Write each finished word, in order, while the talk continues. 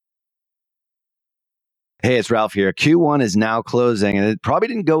Hey, it's Ralph here. Q1 is now closing and it probably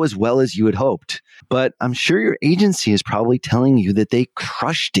didn't go as well as you had hoped, but I'm sure your agency is probably telling you that they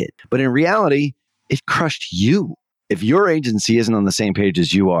crushed it. But in reality, it crushed you. If your agency isn't on the same page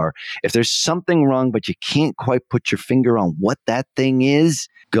as you are, if there's something wrong, but you can't quite put your finger on what that thing is,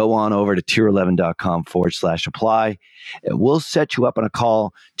 go on over to tier11.com/apply and we'll set you up on a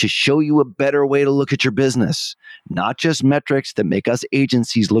call to show you a better way to look at your business. Not just metrics that make us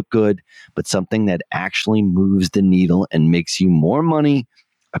agencies look good, but something that actually moves the needle and makes you more money,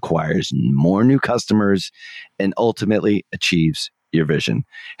 acquires more new customers, and ultimately achieves your vision.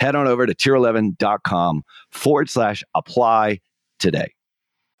 Head on over to tier11.com/apply today.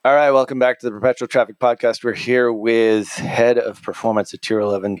 All right, welcome back to the Perpetual Traffic Podcast. We're here with Head of Performance at Tier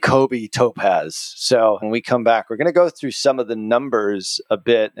 11, Kobe Topaz. So when we come back, we're going to go through some of the numbers a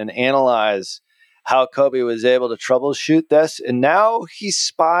bit and analyze how Kobe was able to troubleshoot this. And now he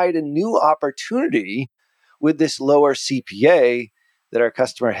spied a new opportunity with this lower CPA that our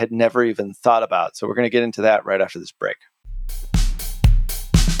customer had never even thought about. So we're going to get into that right after this break.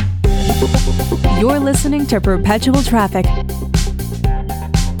 You're listening to Perpetual Traffic.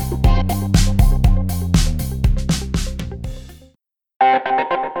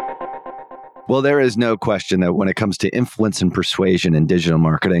 Well, there is no question that when it comes to influence and persuasion in digital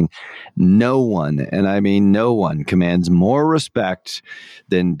marketing, no one, and I mean no one, commands more respect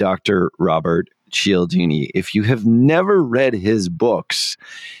than Dr. Robert Cialdini. If you have never read his books,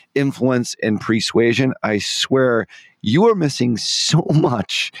 Influence and Persuasion, I swear you are missing so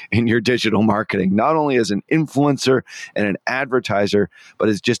much in your digital marketing, not only as an influencer and an advertiser, but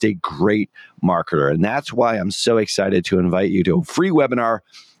as just a great marketer. And that's why I'm so excited to invite you to a free webinar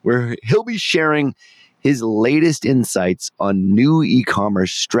where he'll be sharing his latest insights on new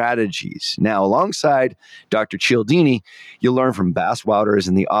e-commerce strategies. Now, alongside Dr. Cialdini, you'll learn from Bass Wouters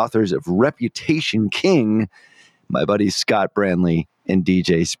and the authors of Reputation King, my buddies Scott Branley and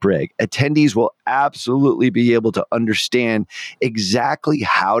DJ Sprigg. Attendees will absolutely be able to understand exactly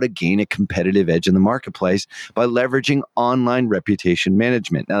how to gain a competitive edge in the marketplace by leveraging online reputation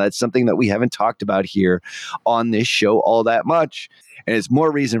management. Now, that's something that we haven't talked about here on this show all that much. And it's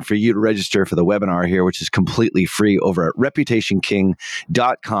more reason for you to register for the webinar here, which is completely free over at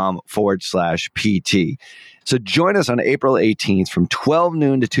reputationking.com/PT. So join us on April 18th from 12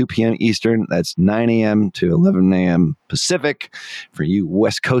 noon to 2 p.m. Eastern. That's 9 a.m. to 11 a.m. Pacific for you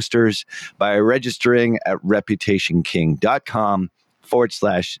West Coasters by registering at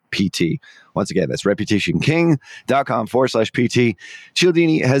reputationking.com/PT. Once again, that's reputationking.com/PT.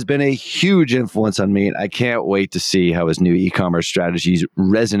 Cialdini has been a huge influence on me, and I can't wait to see how his new e-commerce strategies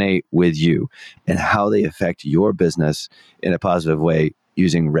resonate with you and how they affect your business in a positive way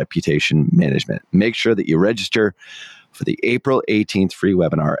using reputation management. Make sure that you register for the April 18th free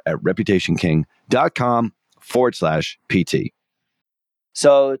webinar at reputationking.com/PT.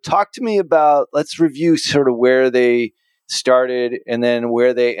 So talk to me about, let's review sort of where they started and then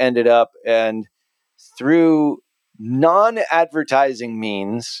where they ended up. And through non-advertising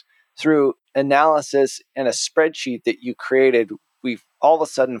means, through analysis and a spreadsheet that you created, we've all of a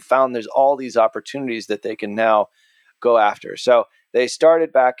sudden found there's all these opportunities that they can now go after. So they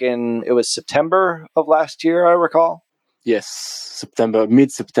started back in, it was September of last year, I recall. Yes,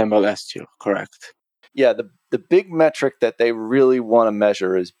 mid-September last year, correct. Yeah, the big metric that they really want to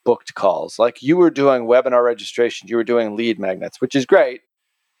measure is booked calls. Like you were doing webinar registration, you were doing lead magnets, which is great.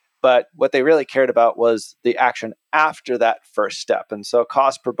 But what they really cared about was the action after that first step. And so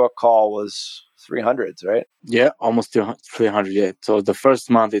cost per book call was 300s, right? Yeah, almost 300. Yeah. So the first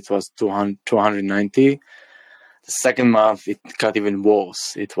month it was 290. The second month it got even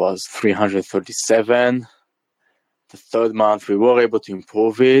worse. It was 337. The third month we were able to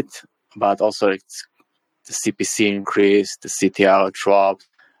improve it, but also the CPC increased, the CTR dropped.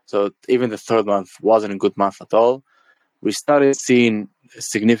 So even the third month wasn't a good month at all. We started seeing a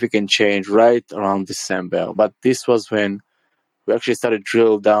significant change right around December, but this was when we actually started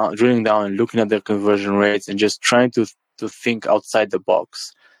drilling down and looking at their conversion rates and just trying to think outside the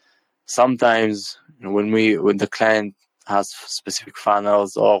box. Sometimes when the client has specific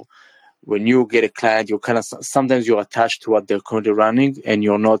funnels, or when you get a client, sometimes you're attached to what they're currently running and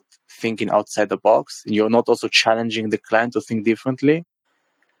you're not thinking outside the box. You're not also challenging the client to think differently.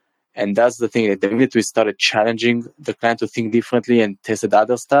 And that's the thing, that the minute we started challenging the client to think differently and tested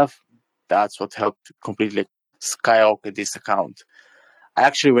other stuff, that's what helped completely skyrocket this account.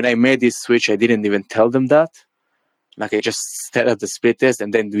 Actually, when I made this switch, I didn't even tell them that. Like, I just started the split test,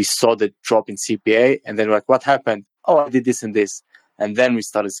 and then we saw the drop in CPA, and then we're like, what happened? Oh, I did this and this. And then we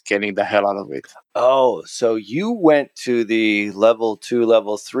started scaling the hell out of it. Oh, so you went to the level 2,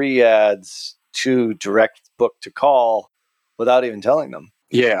 level 3 ads to direct book to call without even telling them.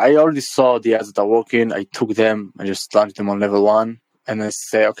 Yeah, I already saw the ads that are working. I took them, I just launched them on level 1, and I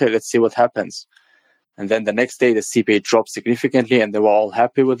say, okay, let's see what happens. And then the next day, the CPA dropped significantly, and they were all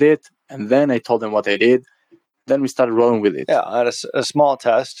happy with it. And then I told them what I did. Then we started rolling with it. Yeah, I had a small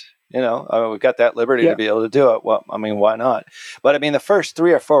test. We got that liberty to be able to do it. Well, I mean, why not? But I mean, the first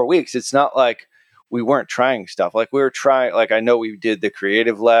 3 or 4 weeks, it's not like we weren't trying stuff. Like we were trying, like I know we did the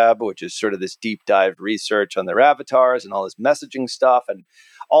Creative Lab, which is sort of this deep dive research on their avatars and all this messaging stuff and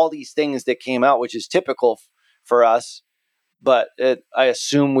all these things that came out, which is typical for us. But I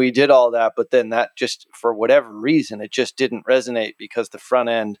assume we did all that, but then that just, for whatever reason, it just didn't resonate because the front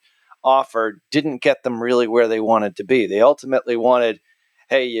end offer didn't get them really where they wanted to be. They ultimately wanted,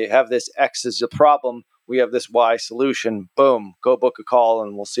 hey, you have this X as a problem, we have this Y solution, boom, go book a call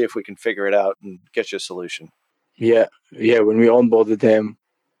and we'll see if we can figure it out and get you a solution. Yeah. When we onboarded them,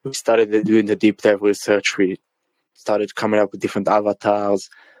 we started doing the deep dive research. We started coming up with different avatars,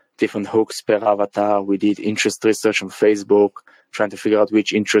 different hooks per avatar. We did interest research on Facebook, trying to figure out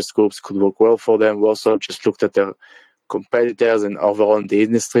which interest groups could work well for them. We also just looked at their competitors and overall in the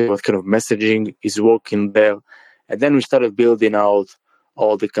industry, what kind of messaging is working there. And then we started building out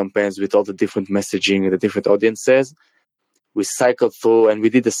all the campaigns with all the different messaging and the different audiences. We cycled through, and we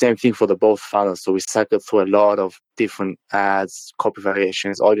did the same thing for the both funnels. So we cycled through a lot of different ads, copy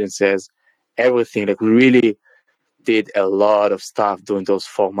variations, audiences, everything. Like we really did a lot of stuff during those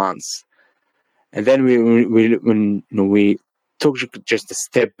 4 months. And then we took just a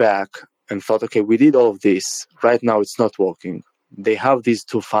step back and thought, okay, we did all of this. Right now, it's not working. They have these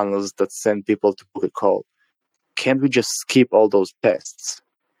 2 funnels that send people to book a call. Can't we just skip all those tests?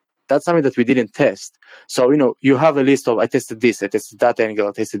 That's something that we didn't test. So, you have a list of, I tested this, I tested that angle,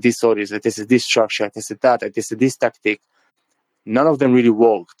 I tested this audience, I tested this structure, I tested that, I tested this tactic. None of them really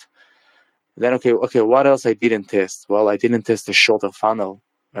worked. Then, okay, what else I didn't test? Well, I didn't test a shorter funnel,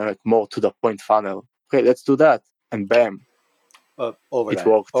 like more to the point funnel. Okay, let's do that. And bam. Overnight. It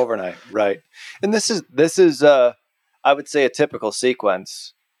worked. Overnight, right. And this is I would say a typical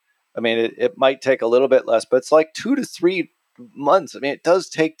sequence. I mean, it might take a little bit less, but it's like 2 to 3 months. I mean, it does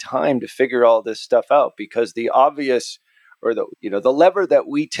take time to figure all this stuff out because the obvious, or the lever that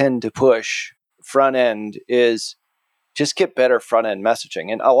we tend to push front end is just get better front end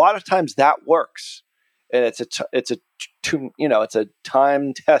messaging, and a lot of times that works. And it's a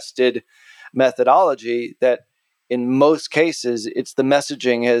time tested methodology that in most cases it's the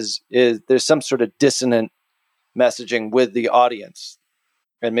messaging is there's some sort of dissonant messaging with the audience.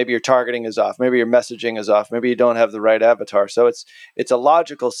 And maybe your targeting is off, maybe your messaging is off, maybe you don't have the right avatar. So it's a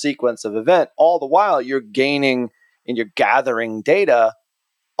logical sequence of event. All the while you're gaining and you're gathering data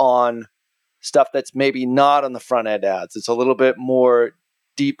on stuff that's maybe not on the front end ads. It's a little bit more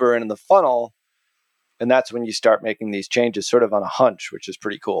deeper in the funnel. And that's when you start making these changes sort of on a hunch, which is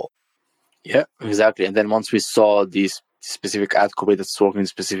pretty cool. Yeah, exactly. And then once we saw these specific ad copy that's working in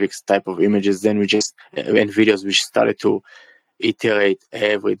specific type of images, then we just, and videos, we started to iterate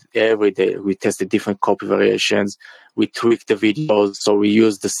every day. We tested different copy variations. We tweaked the videos. So we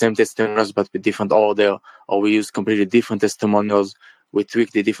used the same testimonials, but with different order, or we used completely different testimonials. We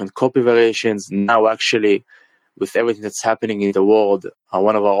tweaked the different copy variations. Now, actually, with everything that's happening in the world,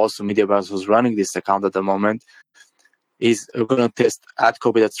 one of our awesome media buyers who's running this account at the moment is we're going to test ad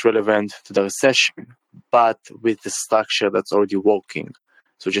copy that's relevant to the recession, but with the structure that's already working.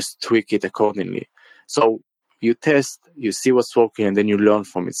 So just tweak it accordingly. So you test, you see what's working, and then you learn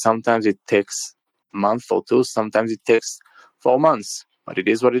from it. Sometimes it takes a month or 2, sometimes it takes 4 months, but it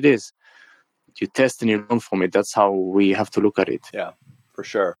is what it is. You test and you learn from it. That's how we have to look at it. Yeah, for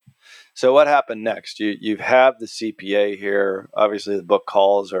sure. So what happened next? You have the CPA here. Obviously, the book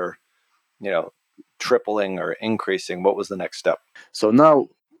calls are, tripling or increasing. What was the next step? So now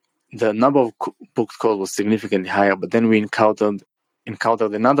the number of booked calls was significantly higher, but then we encountered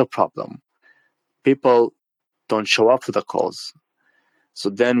another problem. People don't show up to the calls.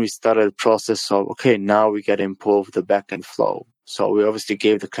 So then we started a process of, okay, now we got to improve the backend flow. So we obviously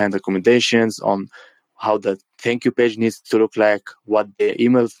gave the client recommendations on how the thank you page needs to look like, what the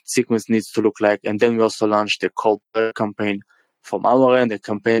email sequence needs to look like. And then we also launched a call campaign from our end, a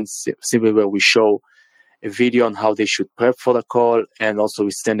campaign simply where we show a video on how they should prep for the call. And also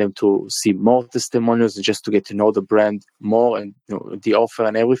we send them to see more testimonials just to get to know the brand more and the offer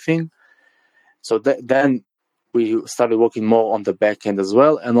and everything. So then we started working more on the back end as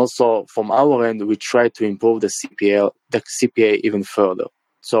well. And also from our end, we tried to improve the CPA even further.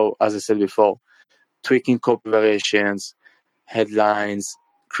 So as I said before, tweaking copy variations, headlines,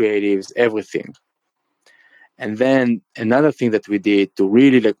 creatives, everything. And then another thing that we did to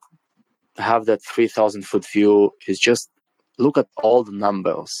really have that 3,000 foot view is just look at all the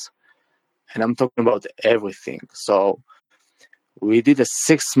numbers. And I'm talking about everything. So we did a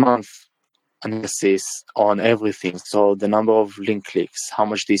 6-month analysis on everything. So the number of link clicks, how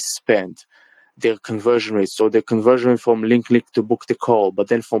much they spend, their conversion rate. So the conversion rate from link click to book the call, but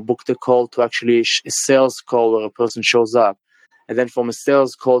then from book the call to actually a sales call where a person shows up, and then from a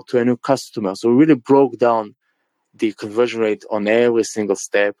sales call to a new customer. So we really broke down the conversion rate on every single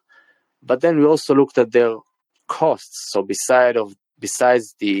step. But then we also looked at their costs. So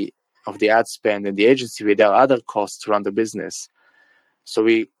besides the ad spend and the agency fee, there are other costs to run the business. So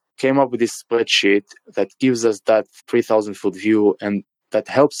we came up with this spreadsheet that gives us that 3,000 foot view, and that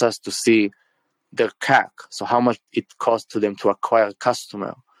helps us to see their CAC, so how much it costs to them to acquire a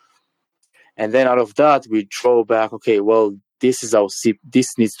customer. And then out of that, we draw back, okay, well, this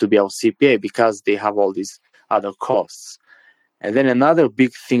needs to be our CPA because they have all these other costs. And then another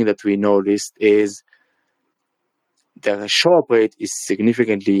big thing that we noticed is the show-up rate is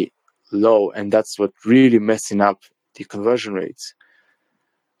significantly low, and that's what really messing up the conversion rates.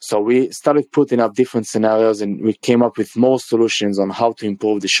 So we started putting up different scenarios, and we came up with more solutions on how to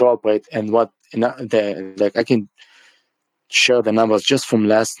improve the show-up rate. And I can share the numbers just from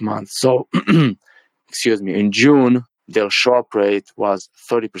last month. So, in June, their show-up rate was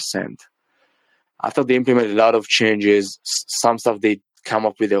 30%. After they implemented a lot of changes, some stuff they come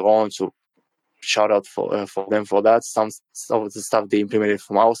up with their own, so shout out for them for that. Some of the stuff they implemented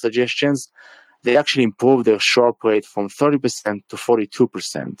from our suggestions, they actually improved their show-up rate from 30% to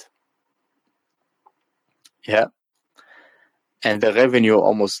 42%. Yeah. And the revenue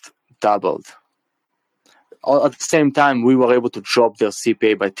almost doubled. At the same time, we were able to drop their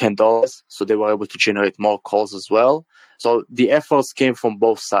CPA by $10, so they were able to generate more calls as well. So the efforts came from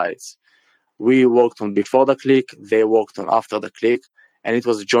both sides. We worked on before the click, they worked on after the click, and it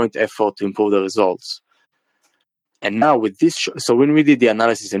was a joint effort to improve the results. And now with this, so when we did the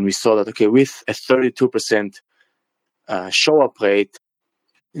analysis and we saw that, okay, with a 32% show-up rate,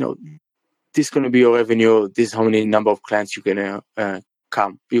 this is going to be your revenue, this is how many number of clients you're going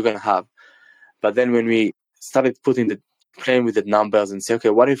to have. But then when we started playing with the numbers and say, okay,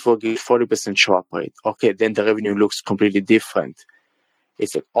 what if we get 40% show-up rate? Okay, then the revenue looks completely different.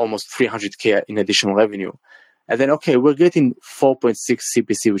 It's like almost $300K in additional revenue. And then, okay, we're getting 4.6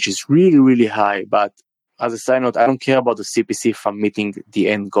 CPC, which is really, really high. But as a side note, I don't care about the CPC if I'm meeting the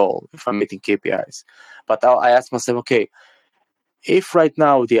end goal, if I'm meeting KPIs. But I asked myself, okay, if right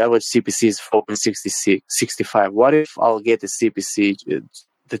now the average CPC is 4.65, what if I'll get a CPC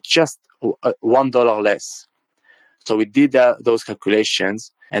that's just $1 less? So we did those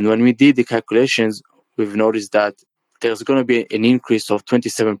calculations. And when we did the calculations, we've noticed that there's going to be an increase of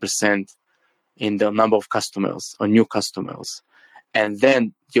 27% in the number of customers or new customers. And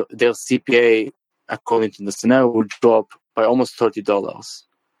then their CPA, according to the scenario, will drop by almost $30.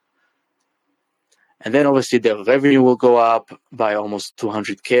 And then obviously their revenue will go up by almost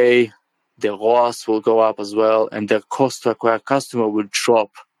 $200K. Their ROAS will go up as well. And their cost to acquire a customer will drop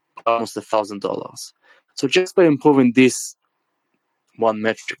by almost $1,000. So just by improving this one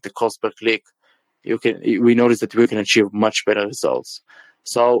metric, the cost per click, we notice that we can achieve much better results.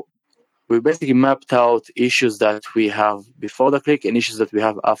 So we basically mapped out issues that we have before the click and issues that we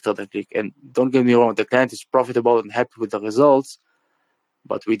have after the click. And don't get me wrong, the client is profitable and happy with the results,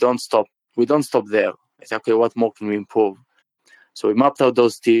 but we don't stop there. It's okay, what more can we improve? So we mapped out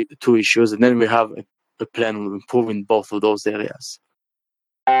those two issues, and then we have a plan of improving both of those areas.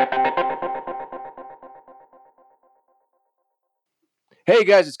 Hey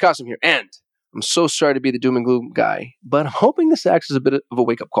guys, it's Qasim here, and I'm so sorry to be the doom and gloom guy, but I'm hoping this acts as a bit of a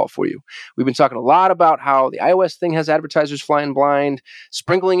wake-up call for you. We've been talking a lot about how the iOS thing has advertisers flying blind,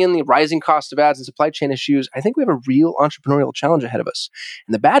 sprinkling in the rising cost of ads and supply chain issues. I think we have a real entrepreneurial challenge ahead of us.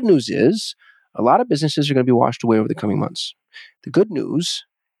 And the bad news is a lot of businesses are going to be washed away over the coming months. The good news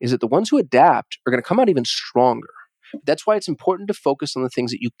is that the ones who adapt are going to come out even stronger. That's why it's important to focus on the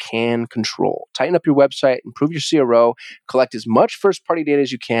things that you can control. Tighten up your website, improve your CRO, collect as much first-party data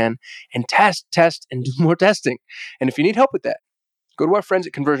as you can, and test, and do more testing. And if you need help with that, go to our friends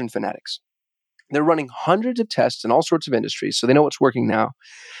at Conversion Fanatics. They're running hundreds of tests in all sorts of industries, so they know what's working now.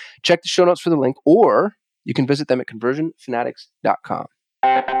 Check the show notes for the link, or you can visit them at conversionfanatics.com.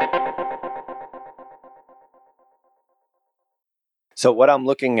 So what I'm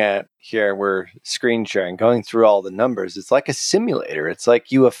looking at here, we're screen sharing, going through all the numbers. It's like a simulator. It's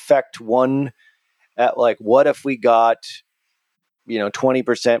like you affect one at like, what if we got,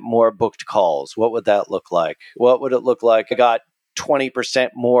 20% more booked calls? What would that look like? What would it look like? I got 20%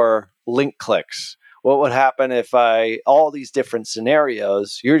 more link clicks. what would happen if all these different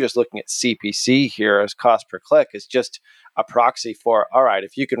scenarios, you're just looking at CPC here as cost per click is just a proxy for, all right,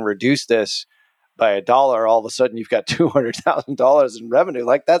 if you can reduce this by $1, all of a sudden you've got $200,000 in revenue.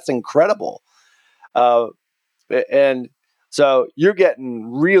 Like, that's incredible. And so you're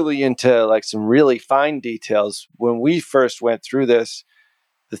getting really into like some really fine details. When we first went through this,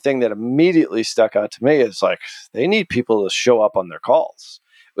 the thing that immediately stuck out to me is like, they need people to show up on their calls,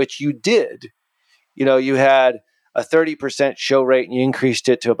 which you did. You had a 30% show rate and you increased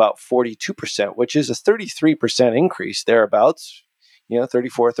it to about 42%, which is a 33% increase thereabouts,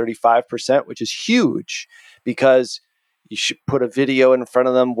 34, 35%, which is huge because you should put a video in front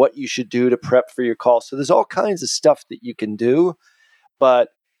of them, what you should do to prep for your call. So there's all kinds of stuff that you can do. But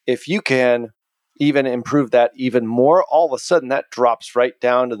if you can even improve that even more, all of a sudden that drops right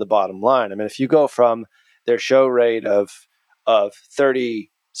down to the bottom line. I mean, if you go from their show rate of 30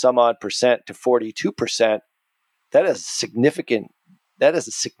 some odd percent to 42%, that is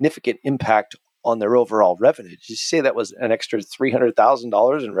a significant impact on their overall revenue. Did you say that was an extra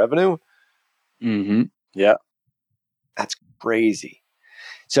 $300,000 in revenue? Mm-hmm. Yeah. That's crazy.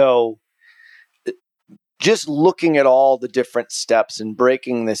 So just looking at all the different steps and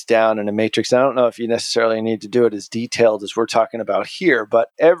breaking this down in a matrix, I don't know if you necessarily need to do it as detailed as we're talking about here, but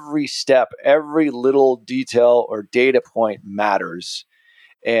every step, every little detail or data point matters.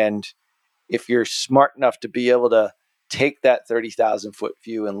 And if you're smart enough to be able to take that 30,000 foot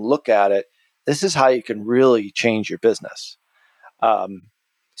view and look at it, this is how you can really change your business.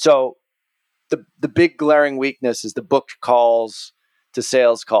 So the big glaring weakness is the booked calls to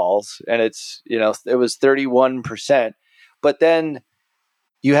sales calls. And it was 31%. But then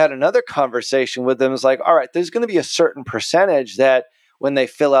you had another conversation with them. It's like, all right, there's going to be a certain percentage that when they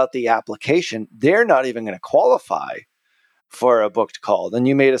fill out the application, they're not even going to qualify for a booked call. Then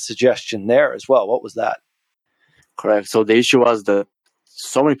you made a suggestion there as well. What was that? Correct. So the issue was that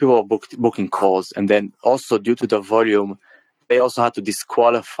so many people were booking calls, and then also due to the volume, they also had to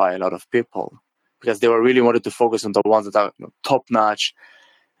disqualify a lot of people because they were really wanted to focus on the ones that are top notch,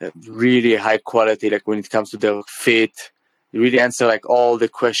 really high quality. Like when it comes to their fit, they really answer like all the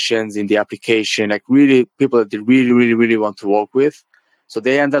questions in the application. Like really people that they really, really, really want to work with. So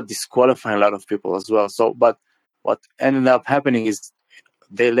they end up disqualifying a lot of people as well. So, but what ended up happening is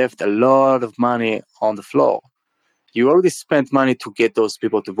they left a lot of money on the floor. You already spent money to get those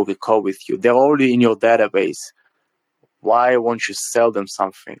people to book a call with you. They're already in your database. Why won't you sell them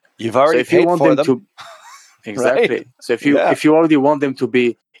something? You've already paid for them. Exactly. Right? So if you already want them to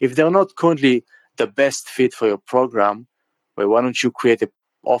be, if they're not currently the best fit for your program, well, why don't you create an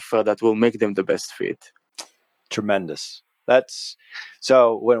offer that will make them the best fit? Tremendous. That's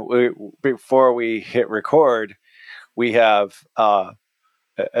so before we hit record, we have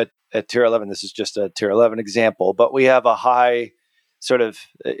at tier 11, this is just a tier 11 example, but we have a high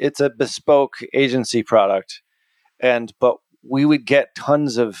it's a bespoke agency product. But we would get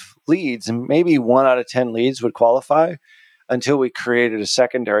tons of leads, and maybe 1 out of 10 leads would qualify until we created a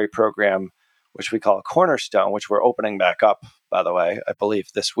secondary program, which we call a Cornerstone, which we're opening back up, by the way, I believe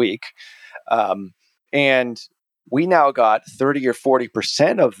this week. And we now got 30 or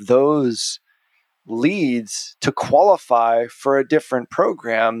 40% of those leads to qualify for a different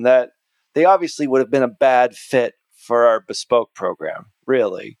program that they obviously would have been a bad fit for our bespoke program,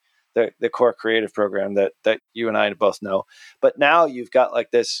 really. The core creative program that you and I both know. But now you've got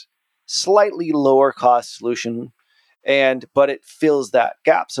like this slightly lower cost solution, but it fills that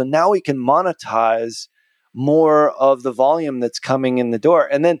gap. So now we can monetize more of the volume that's coming in the door.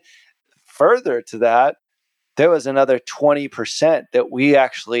 And then further to that, there was another 20% that we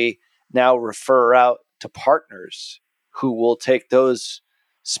actually now refer out to partners who will take those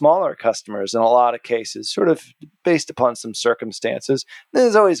smaller customers in a lot of cases, sort of based upon some circumstances.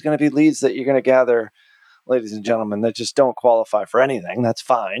 There's always going to be leads that you're going to gather, ladies and gentlemen, that just don't qualify for anything. That's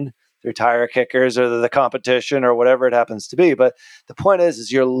fine. They're tire kickers or the competition or whatever it happens to be. But the point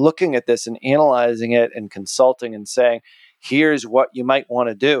is you're looking at this and analyzing it and consulting and saying, here's what you might want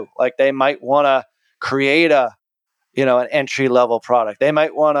to do. Like they might want to create an entry level product. They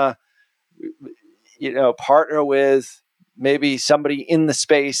might want to, partner with maybe somebody in the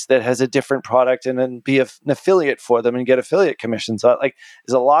space that has a different product and then be an affiliate for them and get affiliate commissions. Like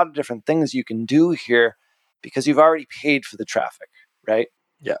there's a lot of different things you can do here because you've already paid for the traffic, right?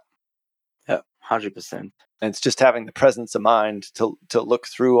 Yeah. 100%. And it's just having the presence of mind to look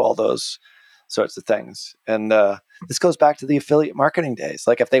through all those sorts of things. And this goes back to the affiliate marketing days.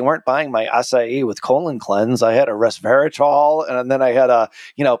 Like if they weren't buying my acai with colon cleanse, I had a resveratrol, and then I had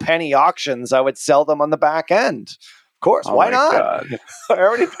penny auctions. I would sell them on the back end. course. Oh Why my not? God. I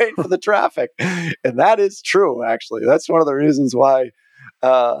already paid for the traffic. And that is true, actually. That's one of the reasons why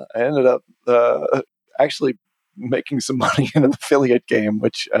I ended up actually making some money in an affiliate game,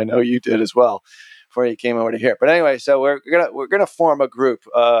 which I know you did as well before you came over to here. But anyway, so we're gonna form a group,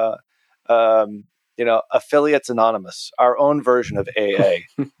 Affiliates Anonymous, our own version of AA.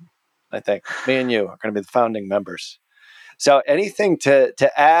 I think me and you are going to be the founding members. So anything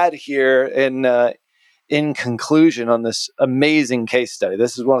to add here in conclusion on this amazing case study?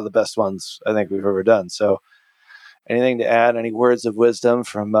 This is one of the best ones I think we've ever done. So anything to add? Any words of wisdom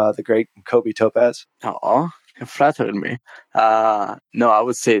from the great Kobe Topaz? Oh, it flattered me. No, I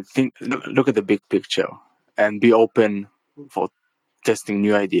would say look at the big picture and be open for testing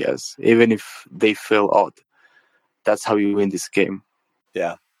new ideas, even if they feel odd. That's how you win this game.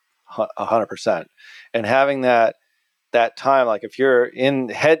 Yeah, 100%. And having that time, like if you're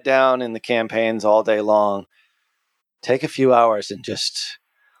head down in the campaigns all day long, take a few hours and just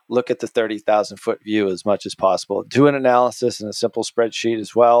look at the 30,000 foot view as much as possible. Do an analysis in a simple spreadsheet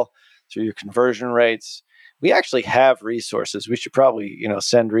as well through your conversion rates. We actually have resources. We should probably,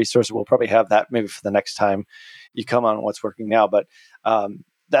 send resources. We'll probably have that maybe for the next time you come on What's Working Now. But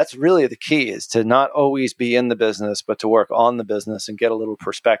that's really the key, is to not always be in the business, but to work on the business and get a little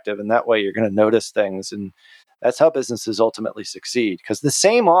perspective. And that way you're going to notice things. And that's how businesses ultimately succeed. Because the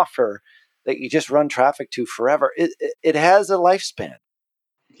same offer that you just run traffic to forever, it has a lifespan.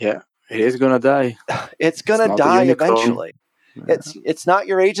 Yeah, it is going to die. It's going to die eventually. Yeah. It's not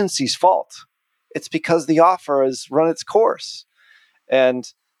your agency's fault. It's because the offer has run its course. And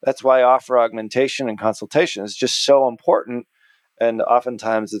that's why offer augmentation and consultation is just so important. And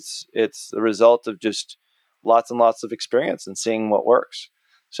oftentimes it's the result of just lots and lots of experience and seeing what works.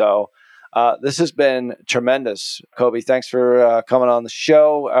 So this has been tremendous. Kobe, thanks for coming on the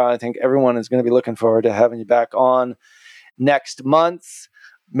show. I think everyone is going to be looking forward to having you back on next month.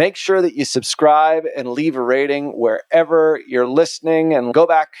 Make sure that you subscribe and leave a rating wherever you're listening, and go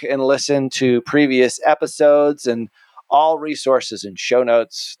back and listen to previous episodes. And all resources and show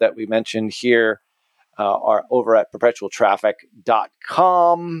notes that we mentioned here are over at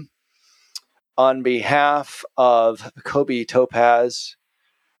perpetualtraffic.com. On behalf of Kobe Topaz,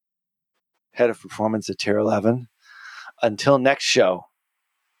 head of performance at Tier 11, until next show,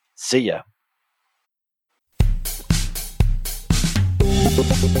 see ya.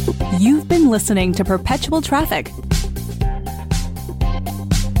 You've been listening to Perpetual Traffic,